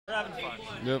Having fun.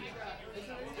 Yep.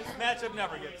 This matchup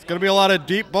never gets. It's going to be a lot of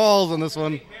deep balls in this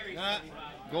one.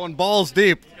 Going balls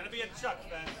deep. It's going to be a Chuck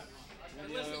fest.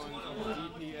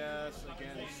 DPS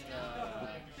against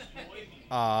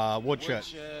Woodshed.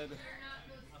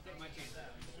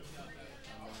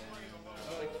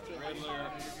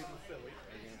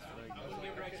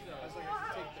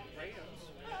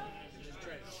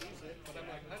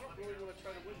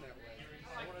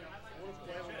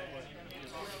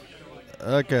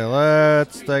 Okay,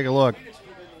 let's take a look.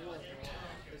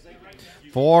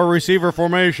 4 receiver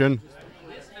formation.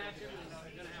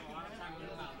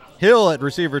 Hill at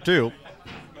receiver 2.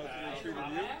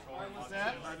 What's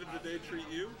that? How did the day treat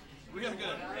you? Real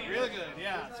good, really good.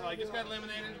 Yeah. So I just got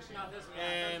eliminated,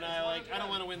 and I don't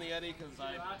want to win the Eddie because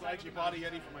I actually bought a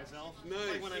Yeti for myself.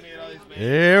 Nice. Like when I made all these bands,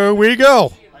 Here we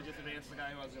go. I just advanced the guy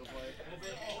who I was going to play.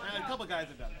 And a couple guys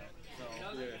have done that. So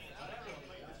Yeah.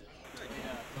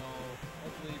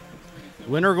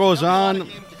 Winner goes on.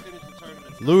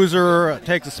 Loser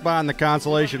takes a spot in the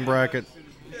consolation bracket.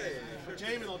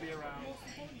 Jamin will be around.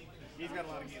 He's got a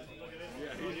lot of games.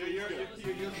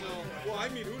 Well, I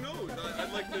mean, who knows?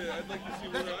 I'd like to see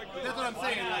where I go. That's what I'm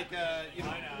saying. Like, you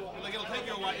know, like it'll take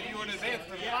you a while. If you were to advance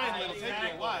to the final, it'll take you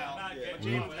a while. But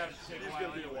Jamin's got to take a while. It's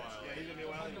gonna be a while. Yeah, he's gonna be a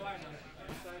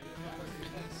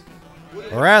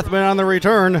while. Rathman on the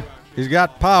return. He's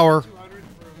got power.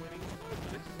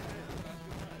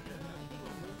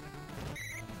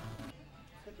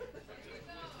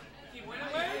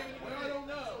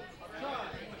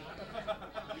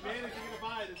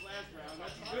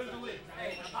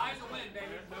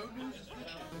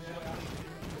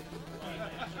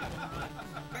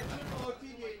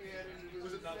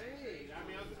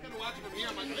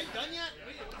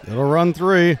 It'll run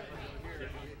 3.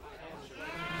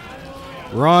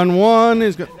 Run 1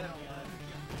 is good.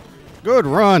 Good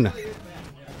run.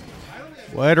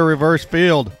 Way to reverse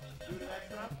field.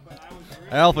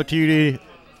 Alpha TD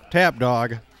tap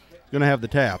dog. Gonna have the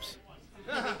taps.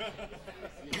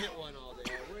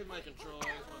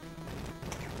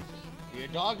 You a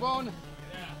dog bone?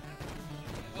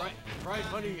 Right,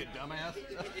 funny, you dumbass.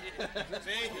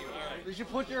 Thank you. You should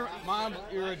put your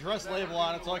address label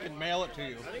on it so I can mail it to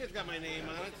you. I think it's got my name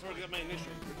on it. It's already got my initials.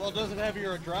 Well, does it have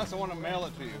your address? I want to mail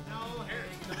it to you. No, here,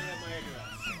 it doesn't have my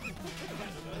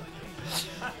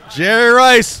address. Jerry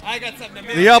Rice, I got something to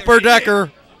mail the you upper right here.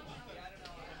 decker.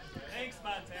 Thanks,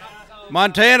 Montana.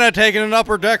 Montana taking an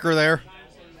upper decker there.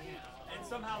 And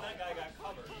somehow that guy got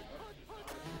covered.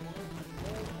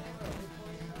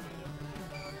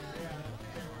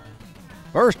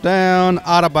 First down,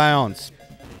 out of bounds.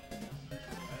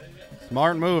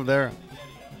 Smart move there.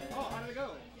 Oh, how did it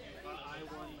go?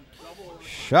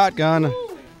 Shotgun.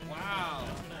 Wow.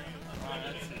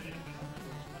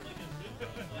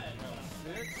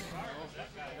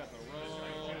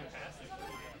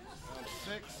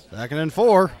 Second and 4.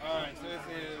 All right, so this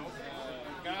is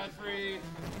Godfrey.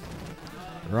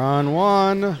 Run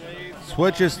 1.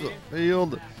 Switches the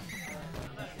field.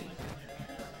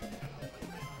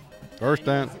 First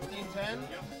down. 16-10.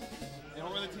 And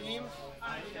what were the teams? Wow.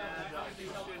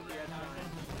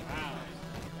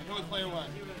 And who was player 1? All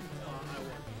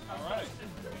right.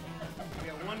 We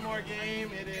got one more game.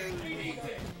 It is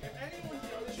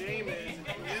Jamin,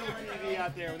 little TV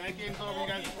out there. When that game's over, you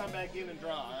guys can come back in and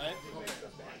draw, all right?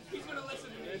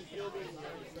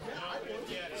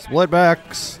 Split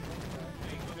backs.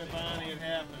 Giovanni, it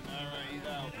happened. All right, he's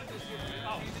out. And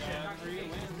Godfrey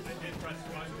wins.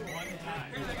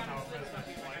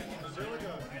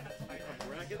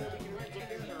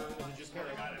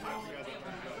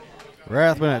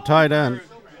 Rathman at tight end.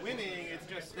 Winning, it's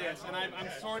just this, and I'm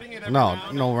sorting it every No,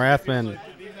 round. no, Rathman.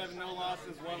 These have no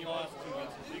losses, 1 loss, 2 wins.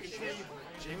 You can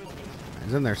see Jamin's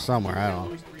He's in there somewhere. I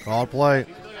don't know. Call play.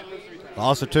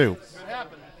 Loss of 2. Could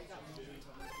happen.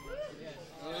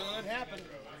 Could happen.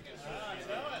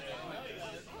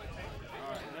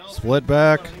 Split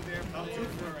back.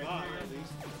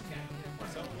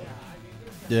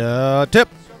 Yeah, tip.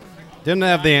 Didn't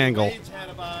have the angle. Wade's had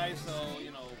a bye, so,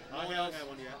 you know, no one else had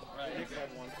one yet. Right, Nick's had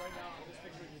one.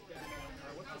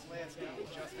 What's his last name?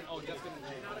 Justin? Oh, Justin and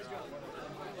James.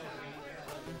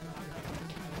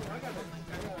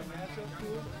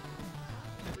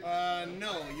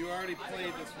 No, you already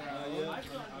played this round.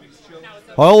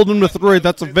 Hold him to 3.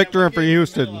 That's a victory for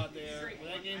Houston. Out there.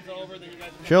 When that game's over, then you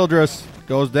guys can Childress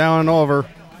goes down and over.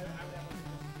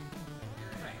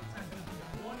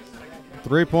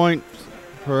 3 points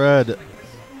for Ed.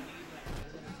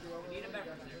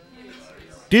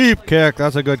 Deep kick.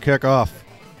 That's a good kickoff.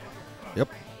 Yep.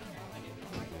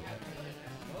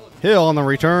 Hill on the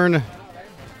return.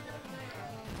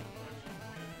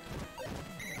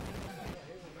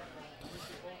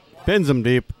 Pins him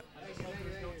deep.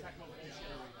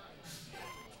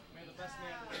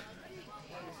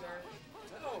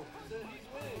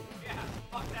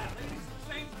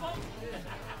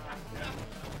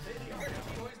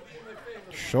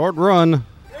 Short run.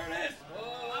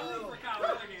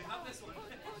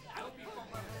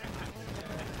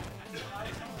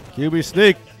 QB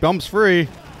sneak, bumps free,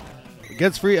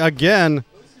 gets free again.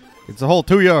 It's a whole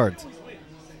 2 yards.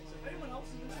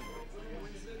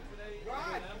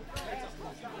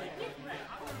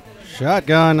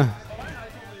 Shotgun.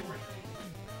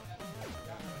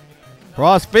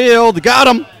 Cross field, got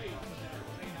him.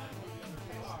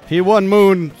 He won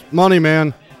Moon money,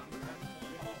 man.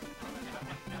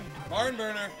 Barn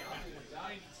burner.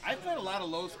 I've played a lot of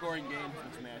low-scoring games in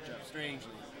this matchup,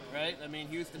 strangely. Right? I mean,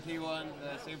 Houston P1,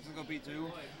 San Francisco P2.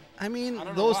 I mean, I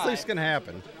don't know those why. things can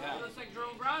happen. Yeah. Looks like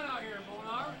Jerome Brown out here,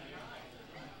 Bonar.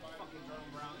 Fucking Jerome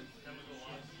Brown.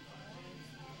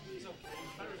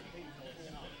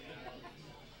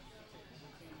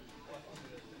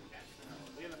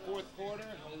 In the fourth quarter,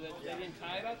 they getting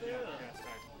tied out there?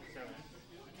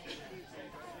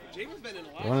 James been in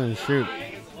a lot. Run and shoot.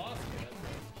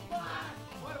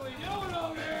 What are we doing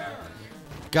over here?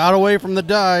 Got away from the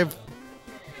dive.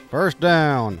 First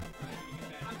down.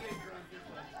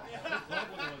 What's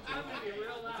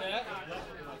that?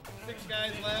 6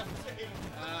 guys left.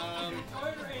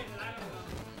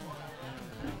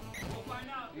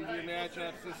 Easier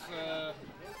matchups.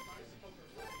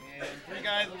 And 3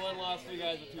 guys with 1 loss, 3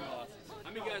 guys with 2 losses.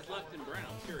 How many guys left in Brown?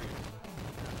 Curious.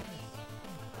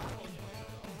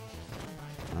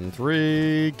 On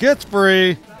 3, gets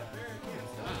free.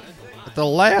 At the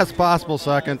last possible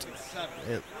second,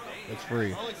 7. it's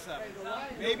free. Only 7.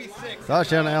 Maybe 6.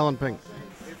 Touchdown, Allen Pink.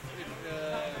 If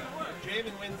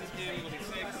Jamin wins this game, it'll be 6.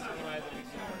 Otherwise, it'll be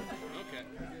 7. Okay.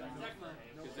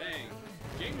 Because dang,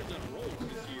 James on a roll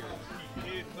this year.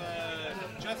 If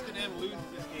Justin M loses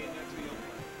this game, that's who he'll play.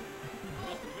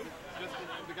 Justin M,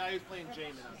 the guy who's playing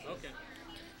Jamin. Okay.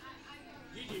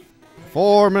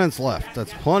 4 minutes left.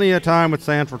 That's plenty of time with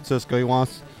San Francisco. He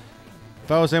wants.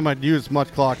 If I was him, I'd use as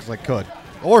much clock as I could.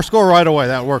 Or score right away.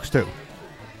 That works too.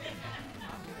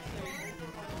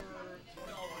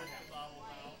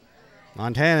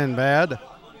 Montana in bad.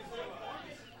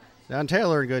 Don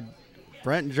Taylor in good.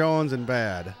 Brent Jones in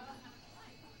bad.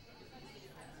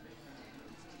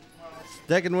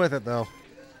 Sticking with it though.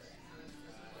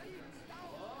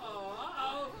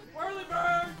 Whirly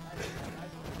bird!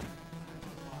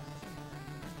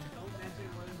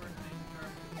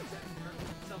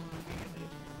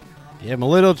 Give him a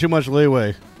little too much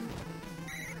leeway.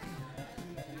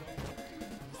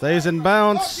 Stays in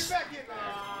bounce.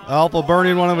 Alpha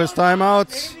burning one of his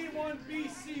timeouts.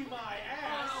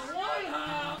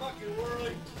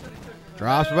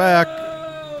 Drops back.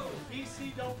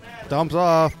 Dumps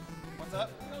off. What's up?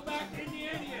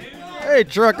 Hey,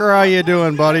 Trucker, how you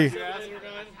doing, buddy?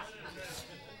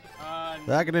 Uh,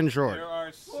 Second and short. there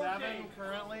are 7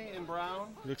 currently in Brown.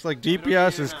 Looks like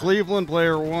DPS is Cleveland,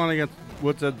 player 1 against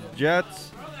with the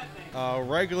Jets.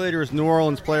 Regulators, New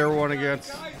Orleans, player 1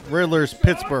 against Riddlers,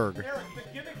 Pittsburgh. Eric, the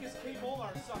gimmick is K. Molnar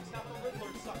sucks, not the Riddler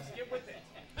sucks. Get with it.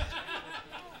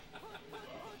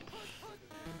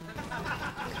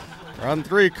 Run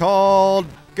 3 called.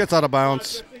 Gets out of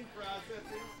bounds.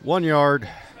 1 yard.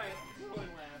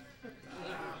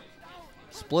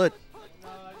 Split.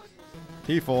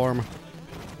 T-form.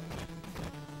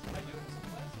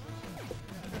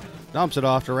 Dumps it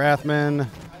off to Rathman.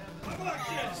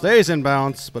 Stays in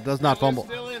bounds, but does not fumble.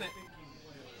 Still in it.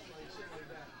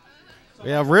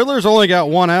 Yeah, Riddler's only got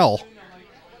 1 L.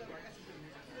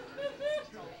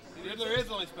 Riddler is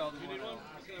only spelled as 1 L.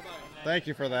 Thank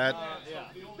you for that.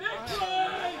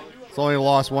 It's only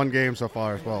lost 1 game so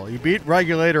far as well. He beat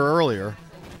Regulator earlier.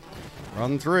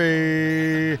 Run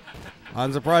 3.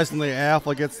 Unsurprisingly,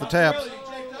 Alpha gets the tap. Not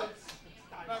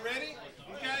ready?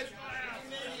 These guys,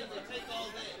 they take all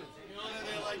day. You know,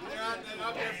 they're out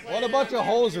there playing. What a bunch of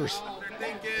hosers. They're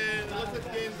thinking, looks like the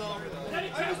game's over.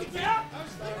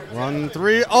 Run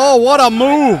 3. Oh, what a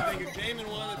move. I think if Jamin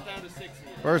won, it's down to 6 here.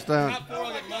 First down. Top 4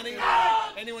 will get money.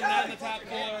 Anyone not in the top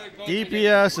 4 goes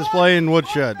DPS is playing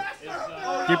Woodshed.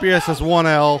 DPS has 1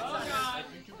 L.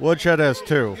 Woodshed has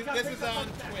 2. This is on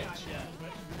Twitch.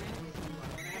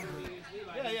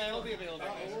 Yeah, it'll be available.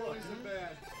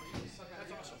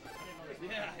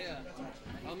 Yeah.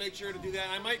 I'll make sure to do that.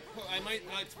 I might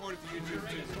not export it to YouTube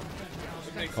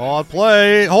too. Called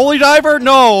play. Holy diver?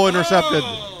 No, intercepted.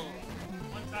 Oh!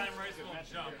 One time race with that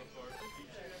jump, of course.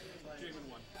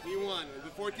 He won. Was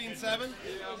it 14-7?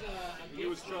 He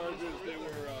was charges. They were.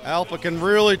 Alpha can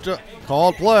really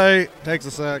called play. Takes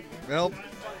a sec.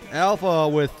 Alpha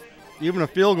with even a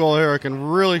field goal here can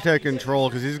really take control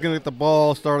because he's going to get the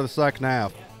ball start of the second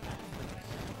half.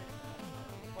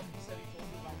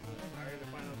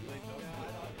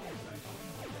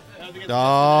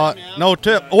 No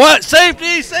tip. What?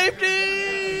 Safety!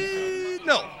 Safety!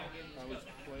 No.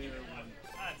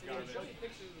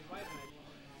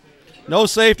 No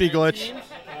safety glitch.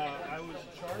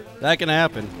 That can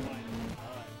happen.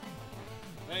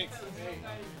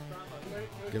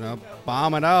 Gonna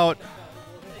bomb it out.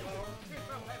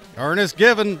 Ernest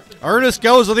given. Ernest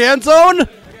goes to the end zone.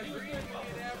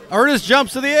 Ernest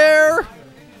jumps to the air.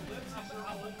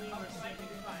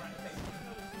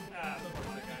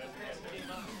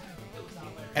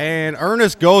 And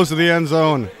Ernest goes to the end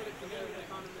zone.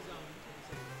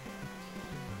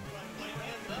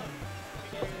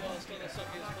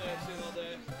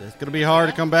 It's going to be hard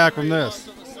to come back from this.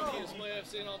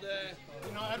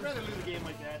 I'd rather lose a game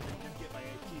like that than just get my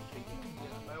teeth kicked in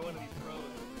by one of these pros.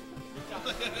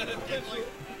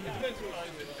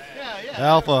 Yeah.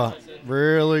 Alpha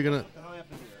really going to.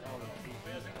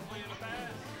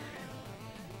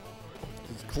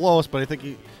 It's close, but I think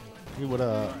he would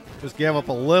just give up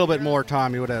a little bit more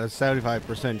time. He would have had a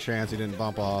 75% chance he didn't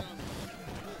bump off.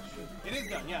 It is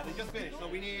done. Yeah, they just finished. So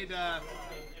we need.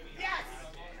 Yes!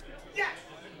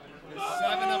 There's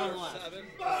 7 of them left.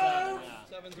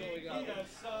 Seven's what we got.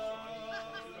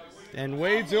 And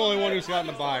Wade's the only one who's gotten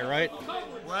a bye, right?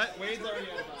 What? Wade's already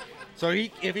on the bye. So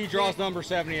if he draws number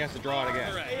 7, he has to draw it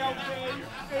again.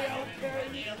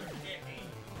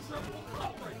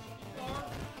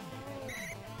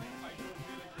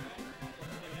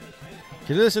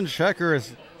 Condition checker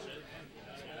is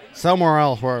somewhere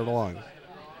else where it belongs.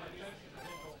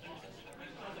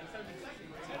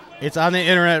 It's on the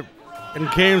internet in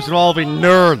games involving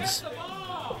nerds.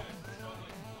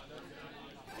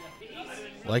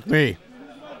 Like me.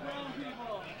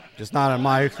 Just not on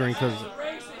my screen because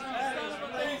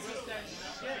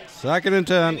 2nd and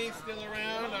 10.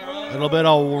 A little bit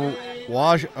of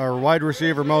wide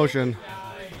receiver motion.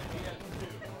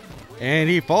 And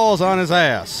he falls on his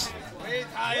ass.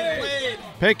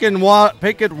 Pickett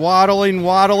waddling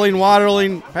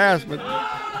pass. But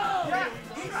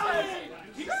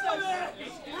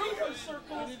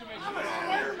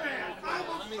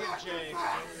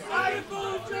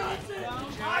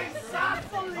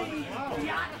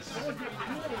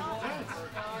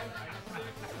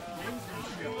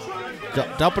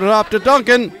dumping it up to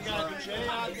Duncan.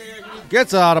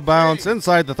 Gets out of bounds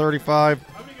inside the 35.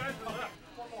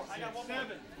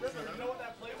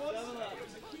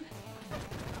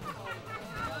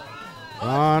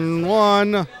 On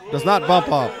 1. Does not bump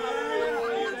up.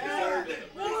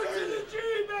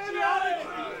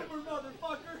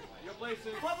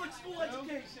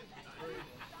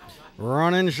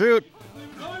 Run and shoot.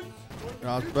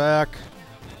 Drops back.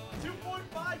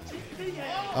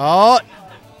 Oh,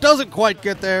 doesn't quite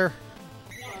get there.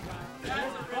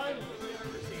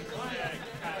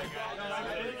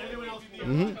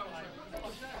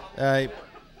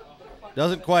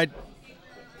 Doesn't quite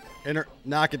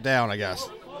knock it down, I guess.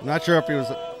 I'm not sure if he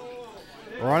was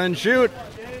run and shoot.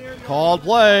 Called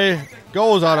play.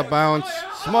 Goes out of bounds.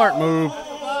 Smart move.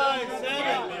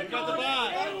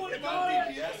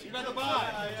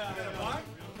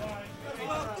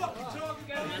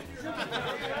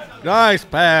 Nice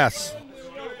pass.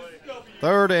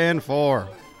 3rd and 4.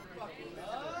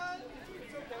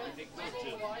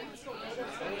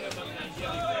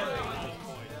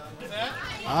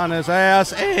 On his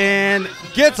ass and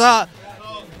gets a.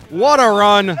 What a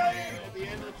run.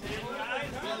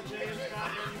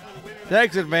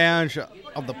 Takes advantage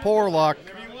of the poor luck.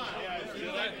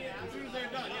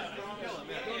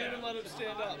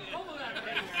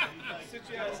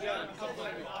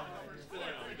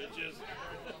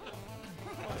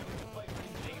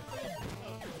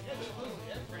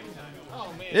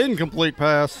 Incomplete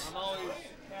pass.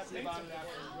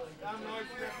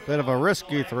 Bit of a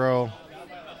risky throw.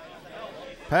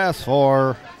 Pass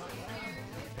 4.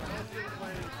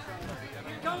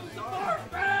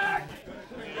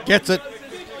 Gets it.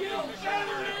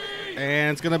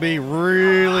 And it's going to be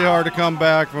really hard to come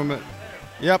back from it.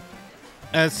 Yep.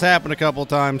 It's happened a couple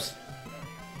times.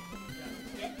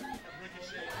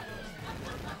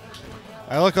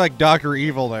 I look like Dr.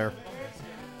 Evil there.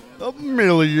 $1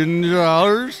 million.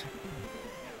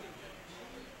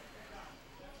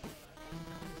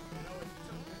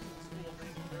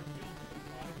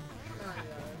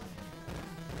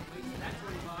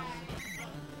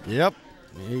 Yep.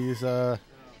 He's Come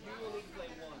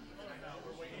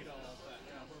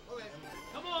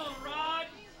on, Rod.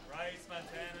 Rice,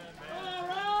 Montana, man. Come on,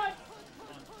 Rod.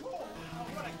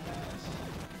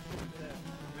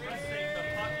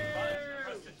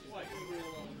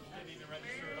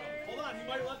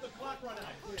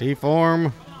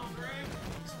 T-form.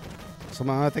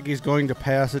 Somehow I think he's going to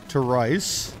pass it to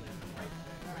Rice.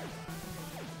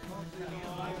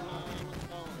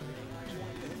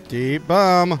 Deep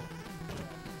bomb.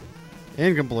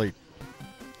 Incomplete.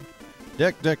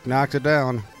 Dick knocks it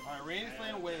down. All right, Randy's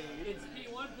playing Wade. It's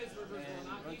P1 Pittsburgh versus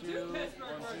One, Milwaukee. two, 2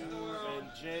 Pittsburgh one, two, versus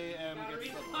and JM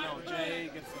gets the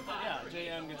Jay gets the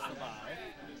JM gets the bye.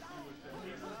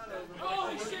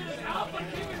 Holy shit, is Alpha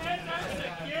kicking head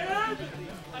again?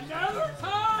 Another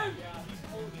time?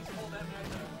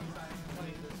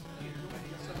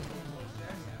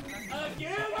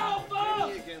 Again,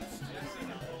 Alpha! Against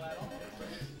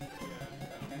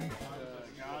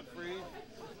Godfrey.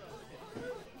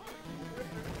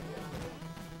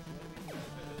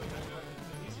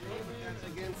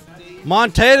 Against Dave.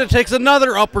 Montana takes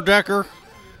another upper decker.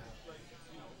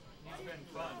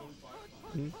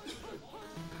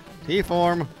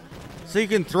 T-form. So you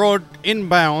can throw it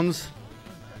inbounds.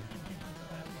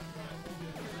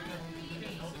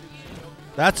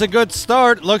 That's a good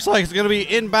start. Looks like it's going to be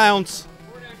inbounds.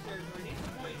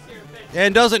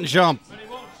 And doesn't jump. But he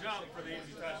won't jump for the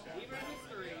easy touchdown.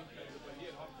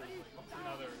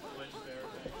 Another glitch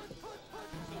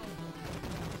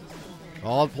there.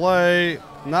 Called play.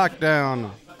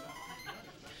 Knockdown.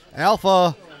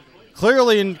 Alpha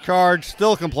clearly in charge,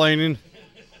 still complaining.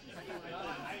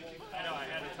 I know I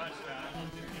had a touchdown.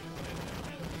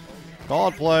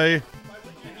 Called play.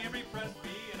 Can you hear me press B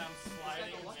and I'm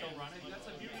sliding and still running? That's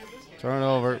the beauty of this game.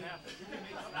 Turnover. Not the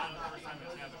first time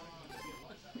it's happened.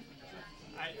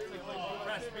 I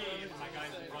press B and my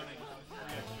guy's running 3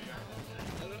 extra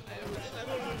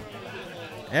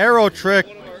yards. Arrow trick.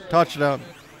 Touchdown.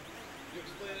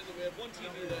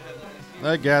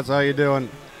 Hey, Gats, how you doing?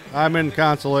 I'm in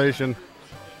consolation.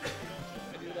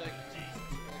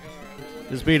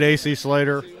 Just beat AC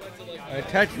Slater. I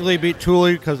technically beat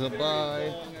Tooley because of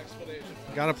bye.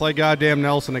 Gotta play goddamn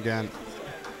Nelson again.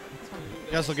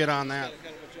 Guess we'll get on that.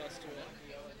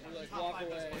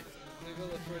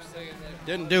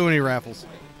 Didn't do any raffles.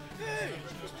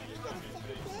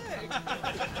 I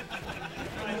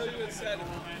know you had said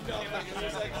nothing. It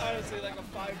was like honestly like a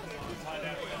 5.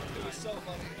 It was so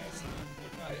funny.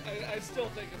 I still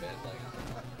think of it like.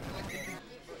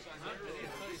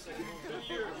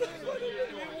 You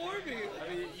warned me. I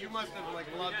mean, you must have like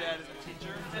loved that as a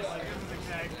teacher. Like, this is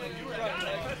exactly. Right,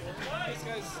 like, this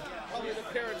guy's probably the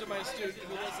parent of my student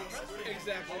who listens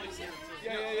exactly.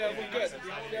 Yeah, we're good.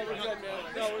 Yeah, we're good,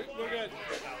 man. No, we're good.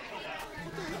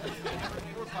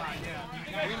 We're fine,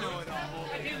 yeah. We know it all.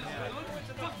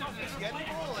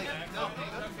 Schedule? Like, no,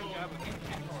 that's a good job with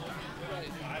Right.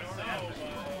 I don't know.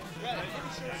 Right. I'm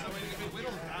pretty sure so if it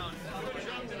whittles down.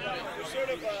 Right. You're sort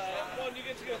of, well, you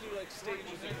get to go through like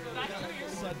stages of kind of like a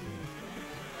sudden,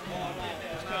 oh, I'm out.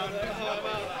 It's kind of like, oh,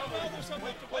 I'm out. Oh, well, there's something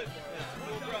to play for. It's a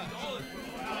cool brush.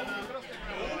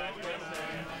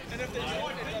 And if they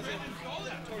don't, it doesn't,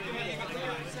 toward the end of the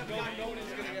year, nobody's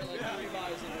going to get like 3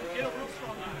 buys in a row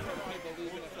from people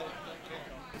leaving if they don't care.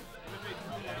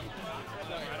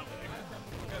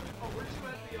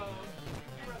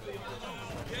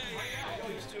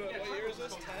 Used to it. What year is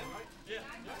this? 10? Yeah.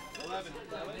 11.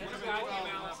 I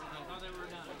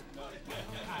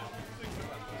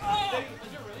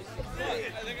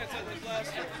think I said this last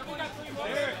year.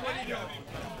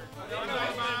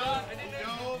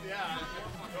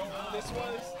 This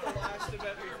was the last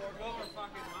event before COVID.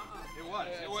 It was.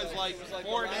 It was like It was like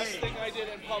 4 the last days. thing I did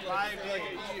in public 5 for like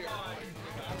days. a year.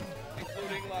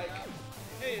 Including like,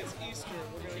 hey, it's Easter.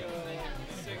 We're going to go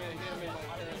sing a hymn in my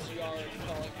parents' yard and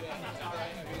call it good.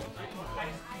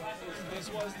 Right? I mean, this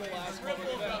was the last public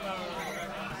event. I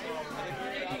think we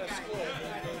were out of school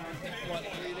for, what,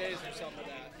 3 days or something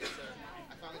like that. So.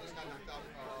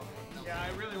 Yeah,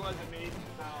 it really was amazing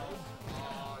how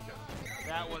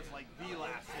that was like the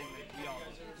last thing that we all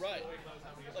did. Right.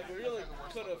 Like we really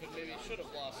could have and maybe should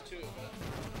have lost too, but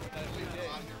we did.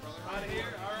 Out of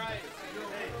here? All right.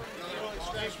 Hey,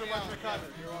 thanks for much for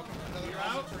coming. You're welcome. You're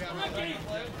out? All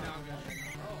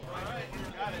right,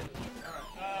 got it.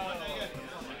 All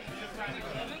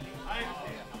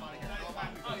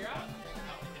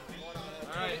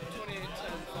right. 28-10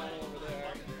 final over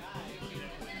there.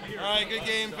 All right, good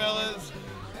game, fellas.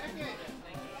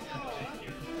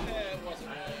 It wasn't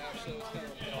really actually. It was kind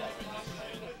of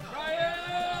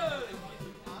Ryan!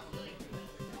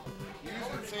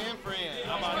 Houston, San Fran.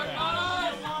 How about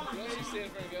that? You also see it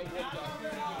for get whooped up.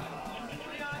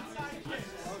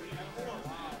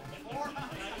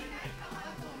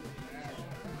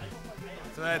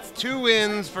 So that's 2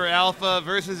 wins for Alpha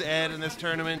versus Ed in this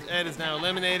tournament. Ed is now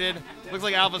eliminated. Looks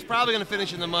like Alpha's probably going to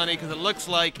finish in the money because it looks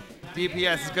like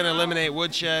DPS is going to eliminate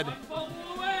Woodshed. Fumble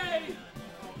away!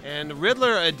 And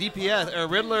Riddler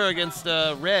Riddler against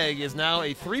Reg is now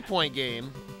a 3-point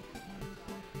game.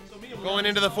 Going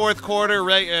into the fourth quarter,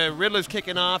 Riddler's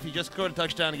kicking off. He just scored a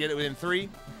touchdown to get it within 3.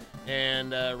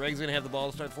 And Reg's going to have the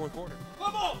ball to start the fourth quarter.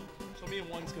 So me and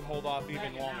Ones can hold off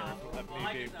even longer if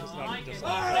need be. Because not just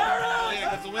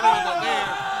Yeah, because the winner was up there.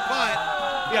 But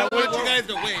yeah, I want you guys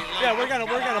to wait. yeah, we're gonna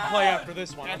play after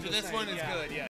this one. After this one is good. Yeah.